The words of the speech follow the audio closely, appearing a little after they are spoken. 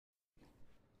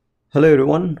Hello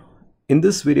everyone. In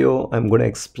this video, I'm going to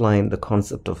explain the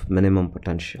concept of minimum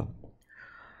potential.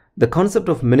 The concept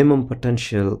of minimum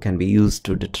potential can be used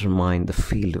to determine the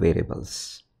field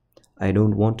variables. I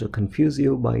don't want to confuse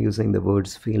you by using the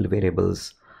words field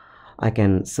variables. I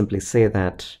can simply say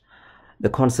that the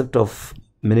concept of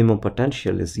minimum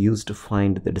potential is used to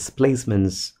find the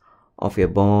displacements of a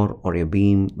bar or a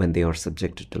beam when they are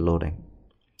subjected to loading.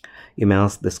 You may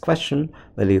ask this question,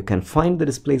 well, you can find the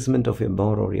displacement of a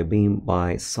bar or a beam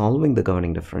by solving the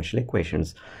governing differential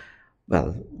equations.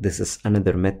 Well, this is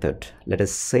another method. Let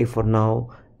us say for now,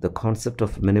 the concept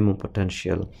of minimum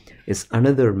potential is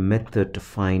another method to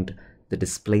find the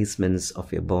displacements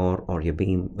of a bar or a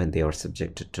beam when they are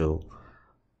subjected to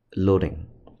loading.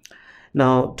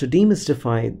 Now, to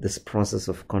demystify this process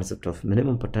of concept of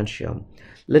minimum potential,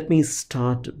 let me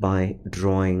start by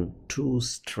drawing two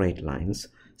straight lines.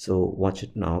 So watch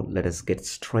it now. Let us get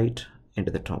straight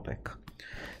into the topic.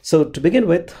 So to begin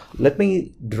with, let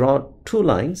me draw two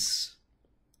lines.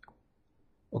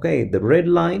 Okay, the red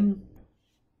line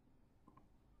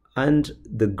and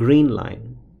the green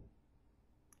line.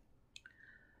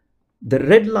 The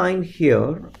red line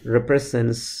here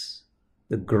represents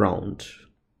the ground.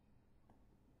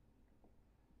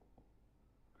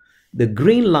 The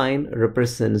green line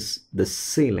represents the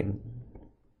ceiling.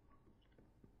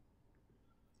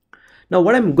 Now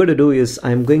what I'm going to do is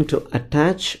I'm going to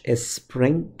attach a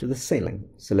spring to the ceiling.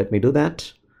 So let me do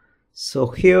that. So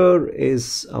here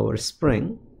is our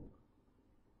spring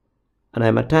and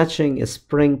I'm attaching a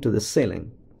spring to the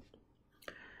ceiling.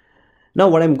 Now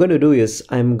what I'm going to do is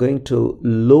I'm going to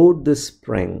load the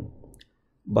spring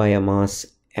by a mass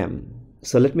m.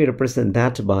 So let me represent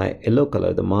that by yellow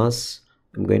color. The mass,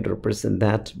 I'm going to represent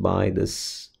that by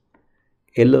this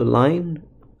yellow line,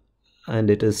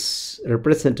 and it is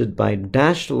represented by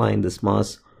dashed line, this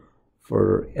mass,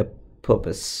 for a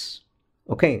purpose.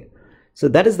 Okay, so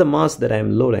that is the mass that I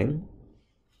am loading.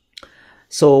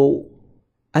 So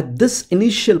at this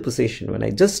initial position, when I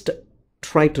just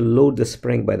try to load the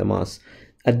spring by the mass,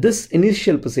 at this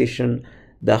initial position,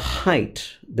 the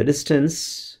height, the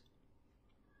distance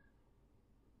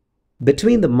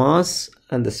between the mass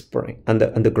and the spring and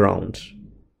the ground,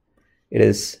 it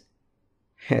is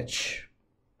h.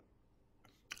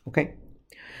 Okay,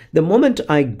 the moment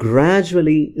I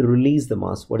gradually release the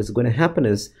mass, what is going to happen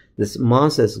is this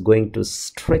mass is going to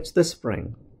stretch the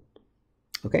spring.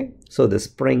 Okay, so the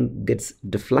spring gets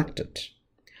deflected.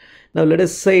 Now let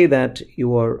us say that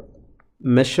you are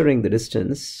measuring the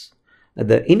distance.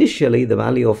 Initially the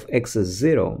value of x is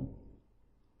 0,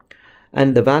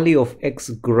 and the value of x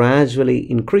gradually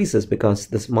increases because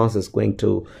this mass is going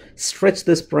to stretch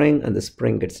the spring and the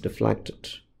spring gets deflected.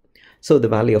 So the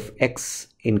value of x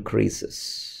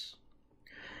increases.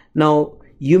 Now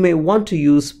you may want to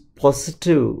use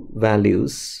positive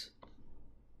values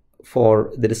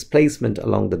for the displacement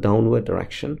along the downward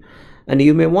direction, and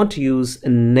you may want to use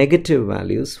negative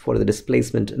values for the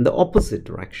displacement in the opposite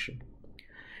direction.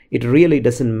 It really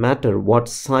doesn't matter what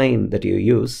sign that you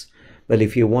use. Well,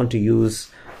 if you want to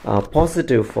use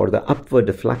positive for the upward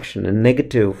deflection and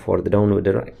negative for the downward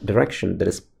direction, that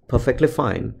is perfectly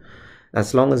fine,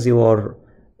 as long as you are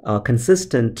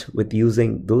consistent with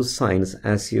using those signs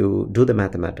as you do the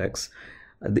mathematics.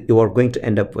 You are going to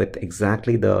end up with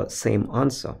exactly the same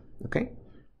answer. Okay,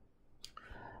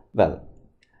 well,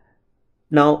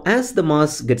 now as the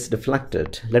mass gets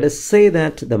deflected, let us say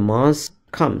that the mass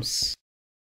comes,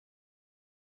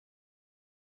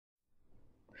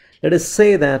 let us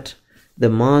say that the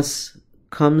mass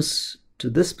comes to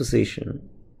this position,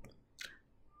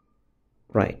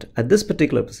 right, at this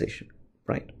particular position,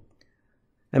 right.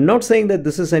 I'm not saying that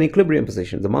this is an equilibrium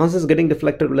position. The mass is getting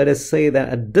deflected. Let us say that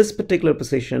at this particular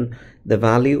position, the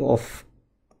value of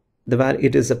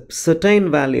it is a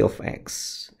certain value of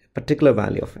x, a particular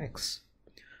value of x.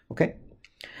 Okay.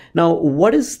 Now,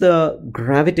 what is the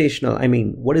gravitational? I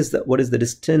mean, what is the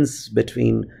distance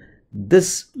between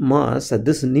this mass at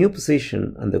this new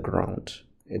position and the ground?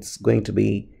 It's going to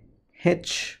be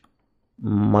h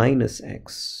minus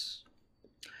x.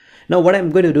 Now what I'm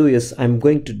going to do is I'm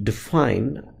going to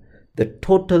define the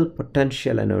total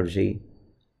potential energy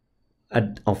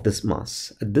of this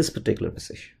mass at this particular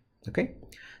position. Okay,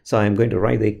 so I'm going to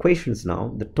write the equations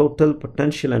now. The total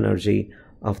potential energy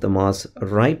of the mass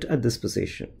right at this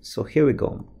position. So here we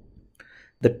go.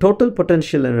 The total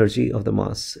potential energy of the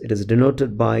mass, it is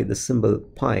denoted by the symbol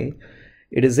pi.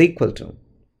 It is equal to,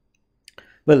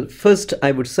 well, first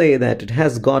I would say that it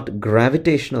has got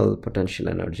gravitational potential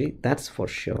energy, that's for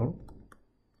sure,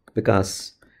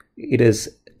 because it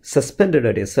is suspended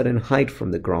at a certain height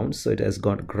from the ground, so it has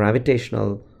got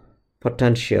gravitational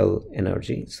potential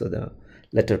energy. So the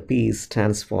letter P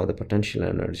stands for the potential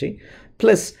energy.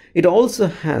 Plus it also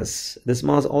has, this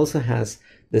mass also has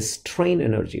the strain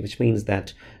energy, which means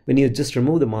that when you just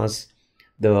remove the mass,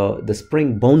 the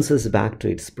spring bounces back to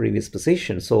its previous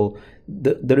position. So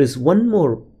there is one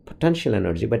more potential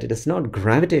energy, but it is not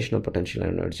gravitational potential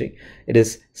energy. It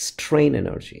is strain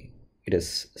energy. It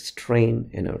is strain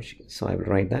energy. So I will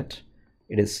write that.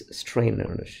 It is strain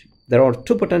energy. There are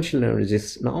two potential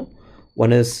energies now.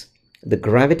 One is the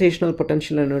gravitational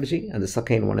potential energy, and the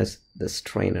second one is the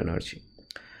strain energy.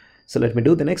 So let me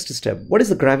do the next step. What is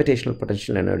the gravitational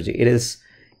potential energy? It is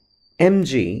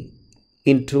mg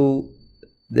into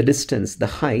the distance, the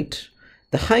height.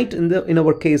 The height in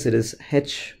our case, it is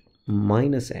h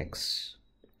minus x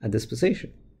at this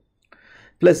position,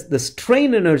 plus the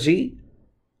strain energy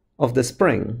of the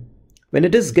spring. When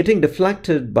it is getting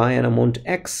deflected by an amount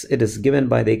x, it is given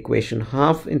by the equation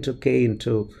half into k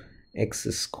into x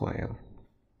square.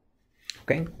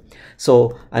 Okay,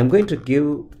 so I'm going to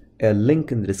give a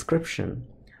link in the description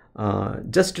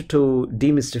just to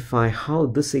demystify how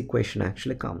this equation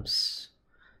actually comes.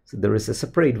 So there is a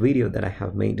separate video that I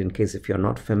have made in case if you're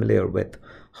not familiar with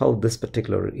how this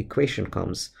particular equation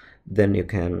comes, then you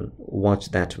can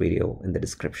watch that video in the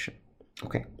description.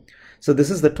 Okay, so this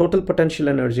is the total potential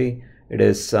energy. It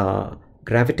is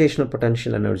gravitational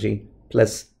potential energy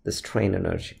plus the strain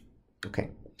energy. Okay,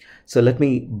 so let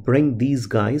me bring these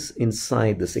guys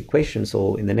inside this equation.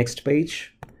 So in the next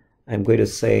page, I'm going to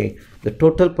say the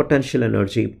total potential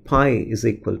energy pi is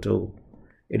equal to,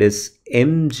 it is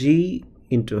mg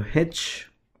into h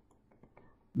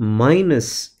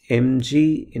minus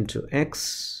mg into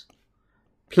x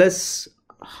plus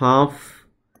half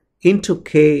into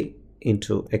k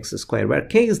into x squared, where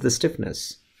k is the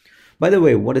stiffness. By the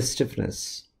way, what is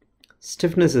stiffness?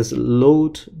 Stiffness is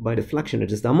load by deflection.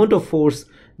 It is the amount of force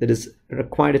that is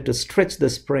required to stretch the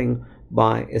spring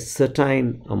by a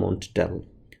certain amount del,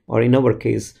 or in our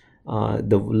case,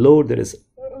 the load that is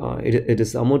it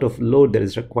is the amount of load that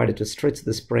is required to stretch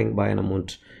the spring by an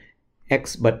amount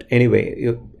x. But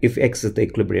anyway, if x is the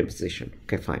equilibrium position.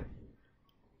 Okay, fine.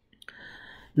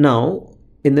 Now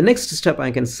in the next step, I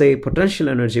can say potential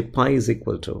energy pi is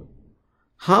equal to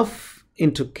half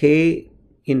into k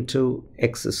into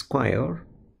x square.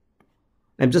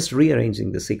 I'm just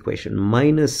rearranging this equation,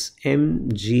 minus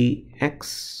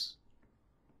mgx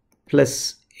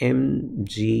plus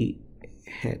mgh.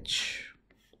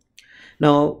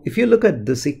 Now if you look at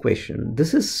this equation,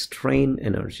 this is strain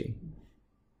energy.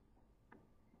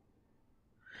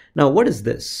 Now what is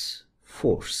this?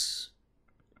 Force.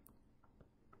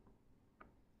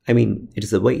 I mean, it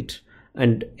is a weight,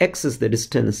 and x is the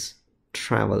distance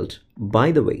traveled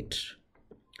by the weight,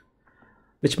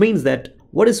 which means that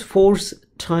what is force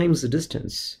times the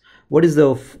distance? What is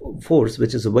the force,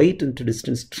 which is weight into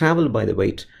distance traveled by the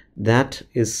weight? That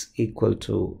is equal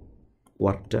to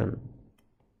work done.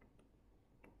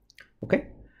 Okay,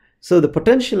 so the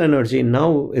potential energy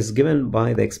now is given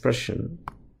by the expression,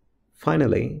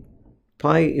 finally,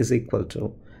 pi is equal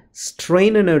to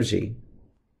strain energy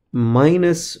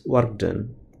minus work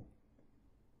done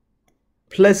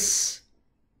plus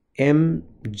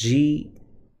mgh,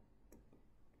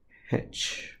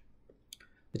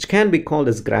 which can be called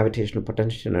as gravitational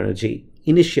potential energy,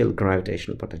 initial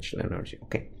gravitational potential energy.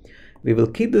 Okay, we will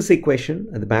keep this equation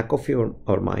at the back of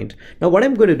our mind. Now what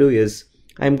I'm going to do is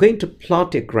I'm going to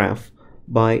plot a graph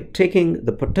by taking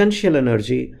the potential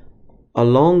energy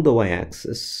along the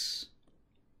y-axis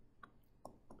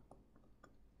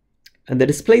and the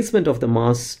displacement of the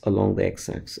mass along the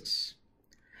x-axis.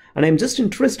 And I'm just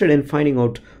interested in finding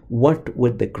out what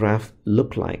would the graph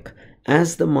look like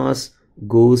as the mass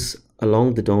goes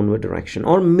along the downward direction,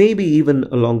 or maybe even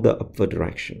along the upward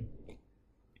direction.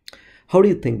 How do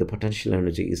you think the potential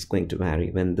energy is going to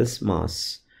vary when this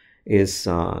mass is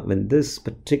when this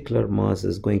particular mass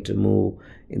is going to move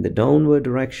in the downward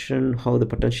direction? How the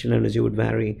potential energy would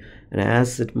vary, and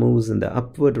as it moves in the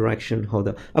upward direction, how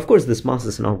the, of course this mass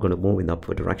is not going to move in the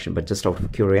upward direction, but just out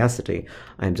of curiosity,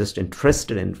 I'm just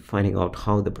interested in finding out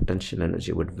how the potential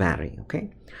energy would vary.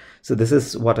 Okay, so this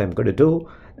is what I'm going to do.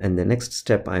 And the next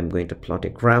step, I'm going to plot a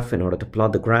graph. In order to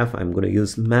plot the graph, I'm going to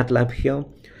use MATLAB here.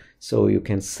 So you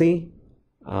can see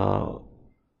I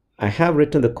have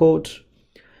written the code.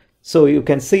 So you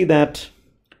can see that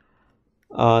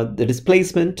the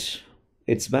displacement,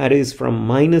 it varies from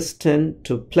minus 10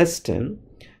 to plus 10,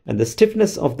 and the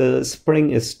stiffness of the spring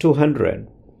is 200,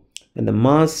 and the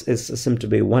mass is assumed to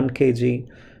be 1 kg.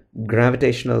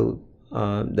 Gravitational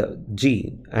the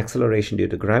g, acceleration due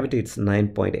to gravity, it's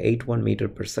 9.81 meter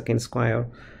per second square.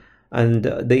 and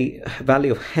the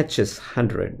value of H is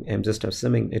 100. I'm just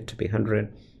assuming it to be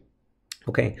 100.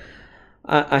 Okay,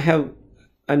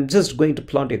 I'm just going to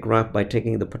plot a graph by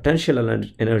taking the potential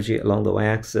energy along the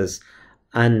y-axis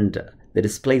and the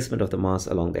displacement of the mass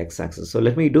along the x-axis. So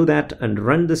let me do that and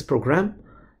run this program.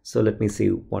 So let me see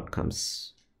what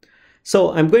comes.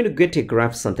 So I'm going to get a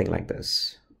graph something like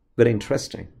this. Very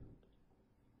interesting.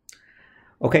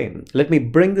 Okay, let me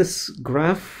bring this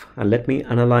graph and let me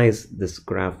analyze this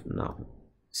graph now.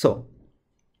 So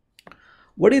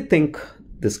what do you think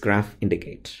this graph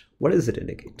indicates? What does it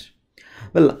indicate?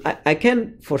 Well, I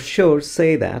can for sure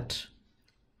say that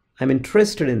I'm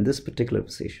interested in this particular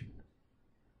position.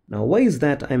 Now, why is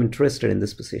that I'm interested in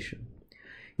this position?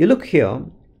 You look here,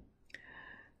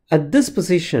 at this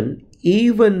position,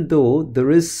 even though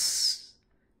there is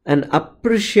an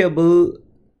appreciable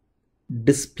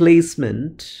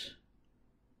displacement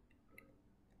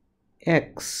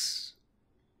x,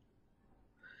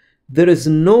 there is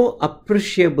no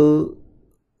appreciable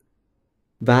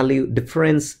value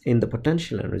difference in the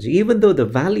potential energy. Even though the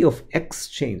value of x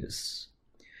changes,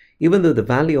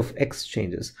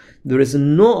 there is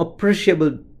no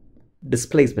appreciable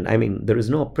displacement. I mean, there is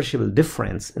no appreciable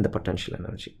difference in the potential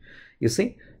energy. You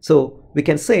see? So we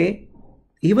can say,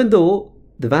 even though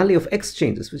the value of x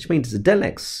changes, which means del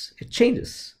x, it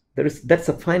changes. That's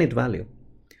a finite value.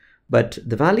 But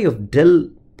the value of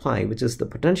del pi, which is the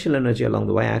potential energy along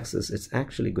the y-axis, it's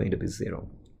actually going to be 0.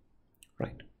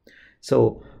 Right?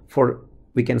 So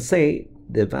we can say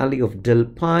the value of del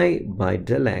pi by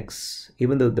del x,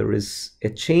 even though there is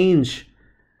a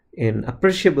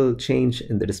appreciable change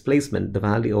in the displacement, the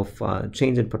value of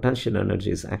change in potential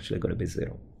energy is actually going to be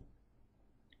 0.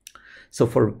 So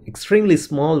for extremely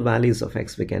small values of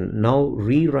x, we can now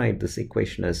rewrite this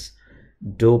equation as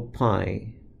dou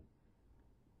pi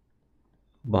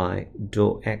by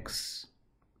dou x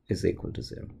is equal to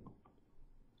 0.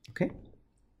 Okay?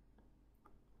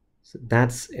 So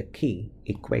that's a key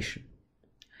equation.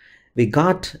 We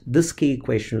got this key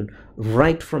equation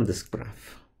right from this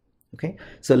graph. Okay,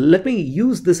 so let me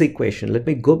use this equation. Let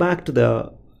me go back to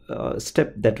the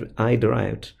step that I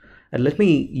derived, and let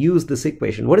me use this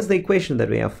equation. What is the equation that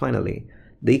we have finally?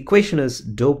 The equation is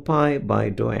dou pi by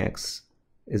dou x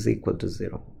is equal to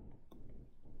 0.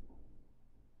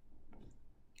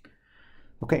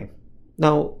 Okay,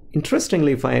 now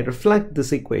interestingly, if I reflect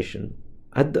this equation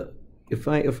at the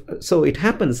so it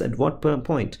happens at what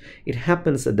point? It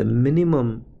happens at the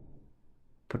minimum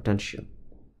potential.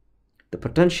 The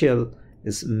potential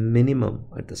is minimum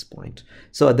at this point.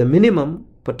 So at the minimum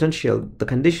potential, the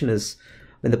condition is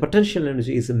when the potential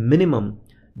energy is a minimum,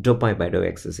 dou pi by dou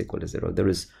x is equal to 0. There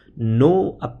is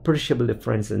no appreciable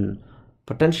difference in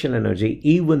potential energy,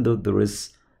 even though there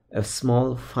is a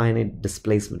small finite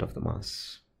displacement of the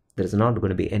mass. There is not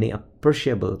going to be any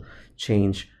appreciable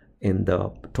change in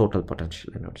the total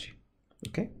potential energy.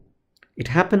 Okay, it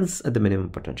happens at the minimum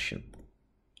potential.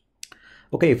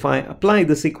 Okay, if I apply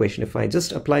this equation, if I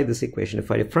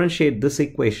differentiate this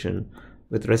equation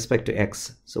with respect to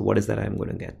x, so what is that I'm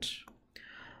going to get?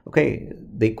 Okay,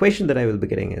 the equation that I will be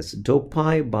getting is dou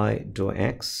pi by dou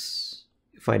x.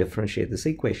 If I differentiate this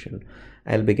equation,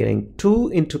 I'll be getting 2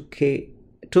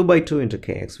 by 2 into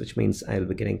kx, which means I'll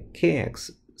be getting kx,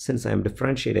 since I'm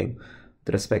differentiating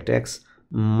with respect to x,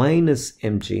 minus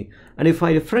mg, and if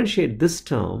I differentiate this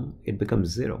term, it becomes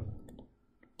 0.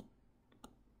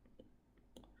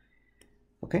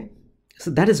 Okay, so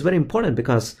that is very important,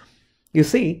 because you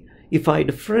see, if I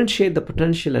differentiate the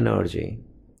potential energy,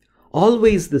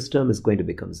 always this term is going to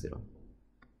become 0.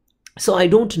 So I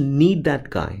don't need that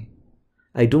guy.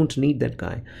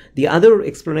 The other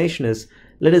explanation is,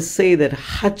 let us say that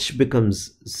h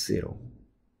becomes 0.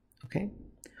 Okay,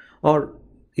 or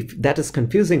if that is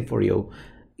confusing for you,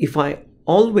 if I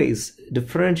always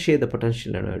differentiate the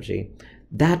potential energy,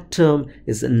 that term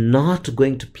is not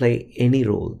going to play any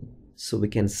role. So we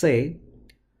can say,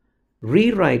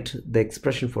 rewrite the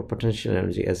expression for potential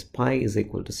energy as pi is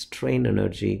equal to strain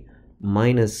energy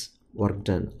minus work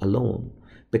done alone,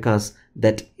 because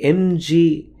that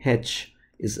mgh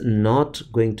is not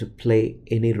going to play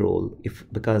any role,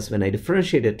 because when I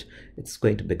differentiate it, it's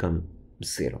going to become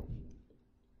 0.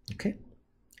 Okay,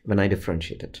 when I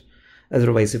differentiate it.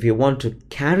 Otherwise, if you want to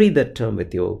carry that term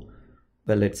with you,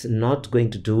 well, it's not going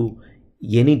to do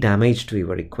any damage to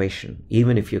your equation,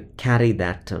 even if you carry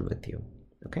that term with you.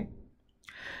 Okay,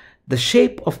 the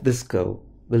shape of this curve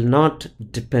will not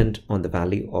depend on the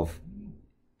value of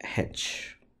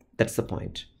h. That's the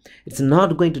point. It's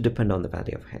not going to depend on the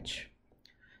value of h.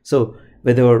 So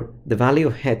whether the value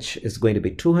of h is going to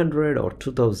be 200 or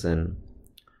 2000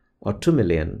 or 2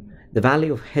 million, the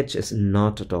value of h is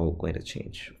not at all going to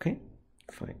change. Okay,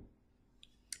 fine.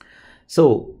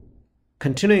 So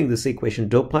continuing this equation,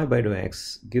 dou pi by dou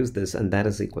x gives this, and that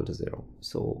is equal to 0.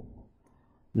 So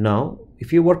now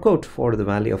if you work out for the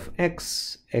value of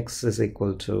x, x is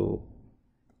equal to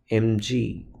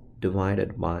mg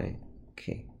divided by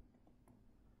k.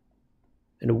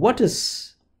 And what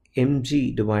is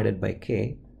mg divided by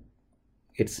k?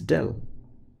 It's del.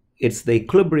 It's the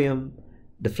equilibrium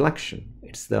deflection.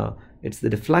 It's the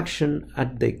deflection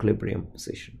at the equilibrium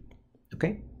position.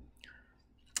 Okay,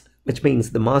 which means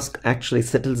the mass actually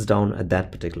settles down at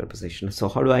that particular position. So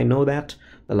how do I know that?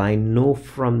 Well, I know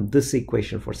from this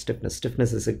equation for stiffness.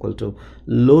 Stiffness is equal to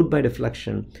load by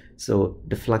deflection. So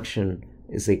deflection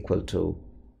is equal to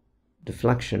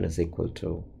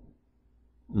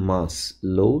mass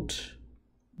load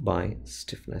by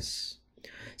stiffness.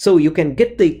 So you can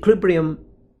get the equilibrium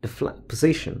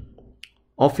position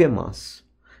of your mass,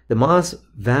 the mass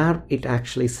where it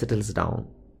actually settles down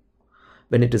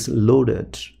when it is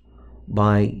loaded,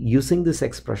 by using this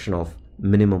expression of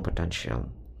minimum potential.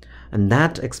 And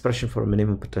that expression for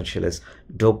minimum potential is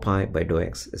dou pi by dou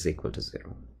x is equal to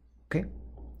 0. Okay,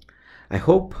 I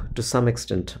hope to some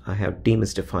extent I have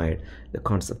demystified the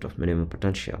concept of minimum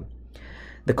potential.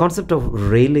 The concept of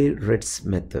Rayleigh-Ritz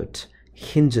method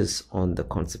hinges on the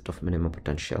concept of minimum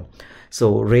potential.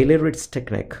 So Rayleigh-Ritz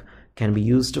technique can be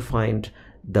used to find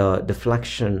the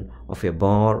deflection of a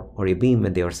bar or a beam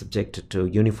when they are subjected to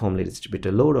uniformly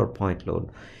distributed load or point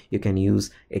load. You can use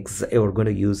you're going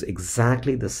to use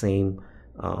exactly the same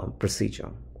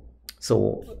procedure.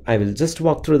 So I will just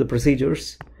walk through the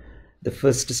procedures. The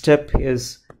first step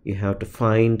is you have to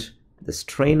find the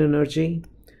strain energy,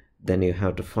 then you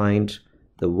have to find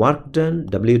the work done,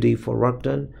 WD for work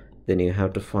done, then you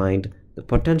have to find the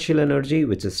potential energy,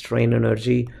 which is strain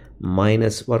energy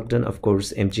minus work done. Of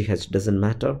course, mgh doesn't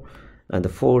matter. And the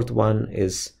fourth one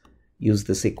is use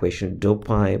this equation, dou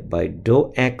pi by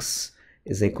dou x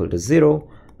is equal to 0,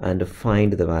 and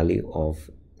find the value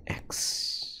of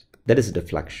x. That is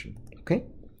deflection. Okay,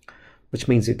 which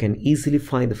means you can easily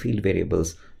find the field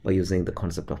variables by using the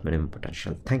concept of minimum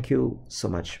potential. Thank you so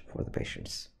much for the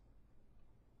patience.